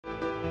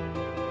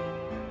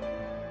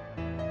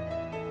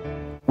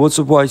What's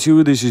up,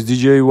 YTV? This is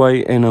DJ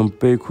Y and I'm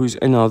back with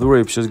another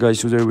episode, guys.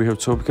 Today we have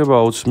topic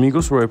about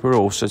Migos rapper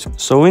Offset.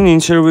 So in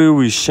interview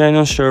with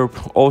Shannon Sharp,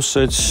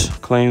 Offset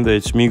claimed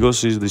that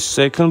Migos is the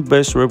second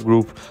best rap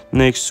group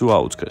next to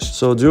Outkast.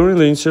 So during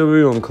the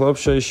interview on Club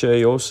Shay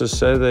Shay, Offset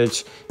said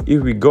that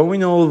if we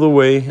going all the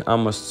way,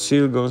 I'm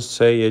still gonna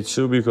say it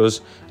too,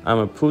 because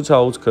I'ma put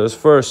Outkast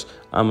first,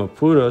 I'ma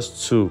put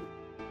us too.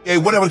 Hey,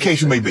 whatever the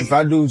case you may be. If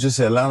I do just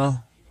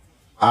Atlanta,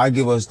 I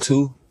give us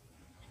two.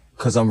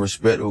 Cause I'm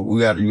respectful.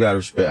 You gotta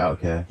respect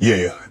Outkast. Yeah.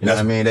 You know what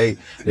I mean? They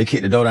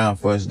kicked the door down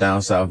for us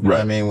down south. You know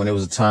what I mean? When there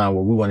was a time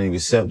where we weren't even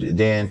accepted.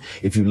 Then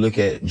if you look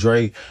at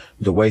Dre,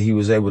 the way he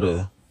was able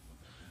to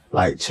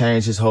like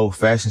change his whole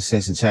fashion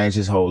sense and change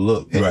his whole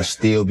look and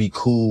still be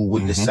cool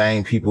with the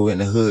same people in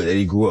the hood that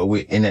he grew up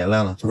with in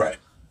Atlanta. Right.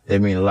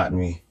 That mean a lot to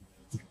me.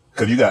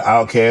 Cause you got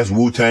Outkast,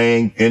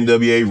 Wu-Tang,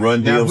 NWA,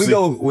 Run Now DMC.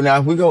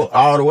 if we go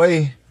all the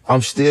way,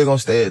 I'm still gonna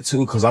stay at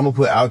two, cause I'm gonna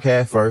put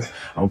Outkast first.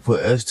 I'm gonna put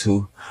us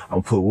two. I'm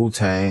gonna put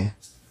Wu-Tang.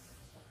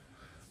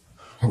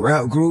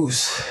 Rap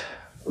groups,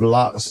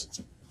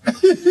 locks.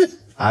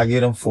 I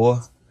get them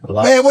four.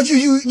 Locks. Man, what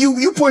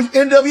you put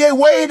NWA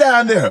way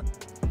down there.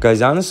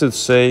 Guys, honestly to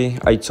say,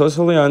 I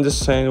totally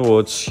understand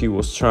what he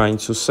was trying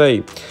to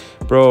say.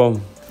 Bro,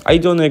 I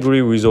don't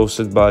agree with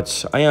Offset,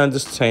 but I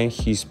understand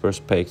his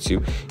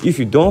perspective. If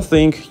you don't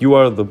think you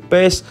are the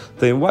best,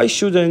 then why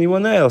should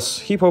anyone else?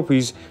 Hip-hop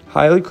is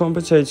highly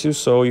competitive,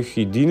 so if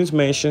he didn't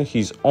mention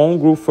his own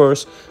group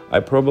first,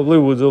 I probably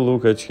wouldn't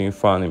look at him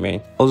funny,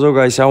 man. Also,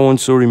 guys, I want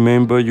to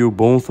remember you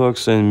Bone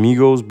Thugs and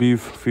Migos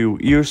beef a few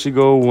years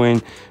ago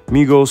when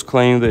Migos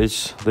claimed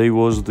that they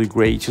was the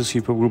greatest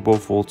hip-hop group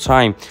of all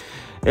time.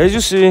 As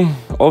you see,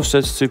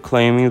 Offset still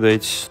claiming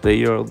that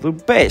they are the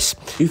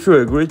best. If you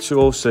agree to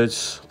Offset,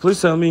 please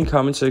tell me in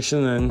comment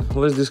section and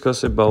let's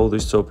discuss about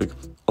this topic.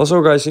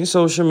 Also, guys, in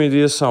social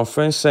media, some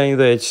fans saying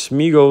that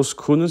Migos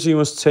couldn't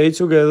even stay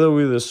together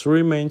with a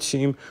three-man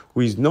team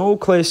with no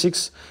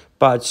classics,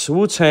 but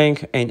Wu-Tang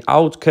and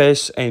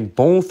Outkast and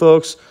Bone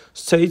Thugs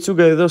stayed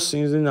together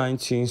since the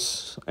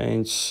 19th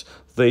and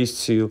they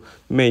still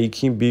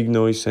making big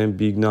noise and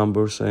big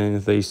numbers and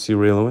they still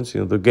relevant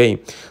in the game.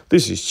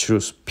 This is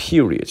truth,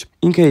 period.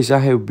 In case I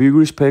have big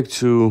respect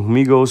to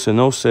Migos and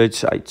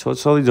Offset, I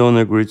totally don't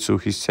agree to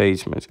his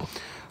statement.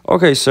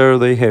 Okay, sir,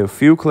 they have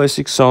few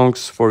classic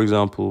songs, for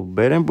example,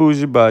 Bad and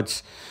Bougie,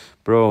 but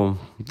bro,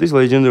 these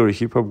legendary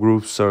hip-hop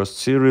groups are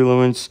still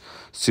relevant,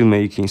 still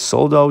making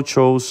sold-out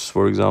shows,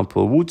 for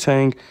example,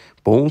 Wu-Tang,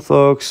 Bone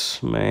Thugs,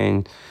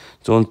 man,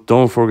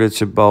 don't forget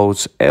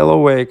about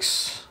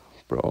LOX,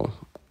 bro.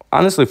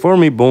 Honestly, for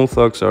me, Bone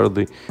Thugs are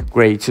the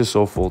greatest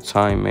of all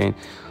time, man.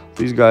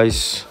 These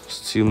guys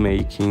still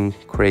making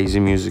crazy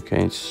music,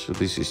 and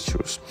this is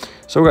true.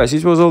 So, guys,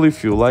 it was all.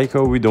 If you like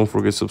how we don't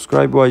forget to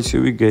subscribe,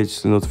 YTV, get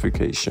the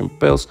notification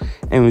bells,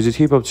 and visit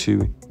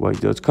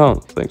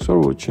hiphoptvy.com. Thanks for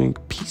watching.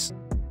 Peace.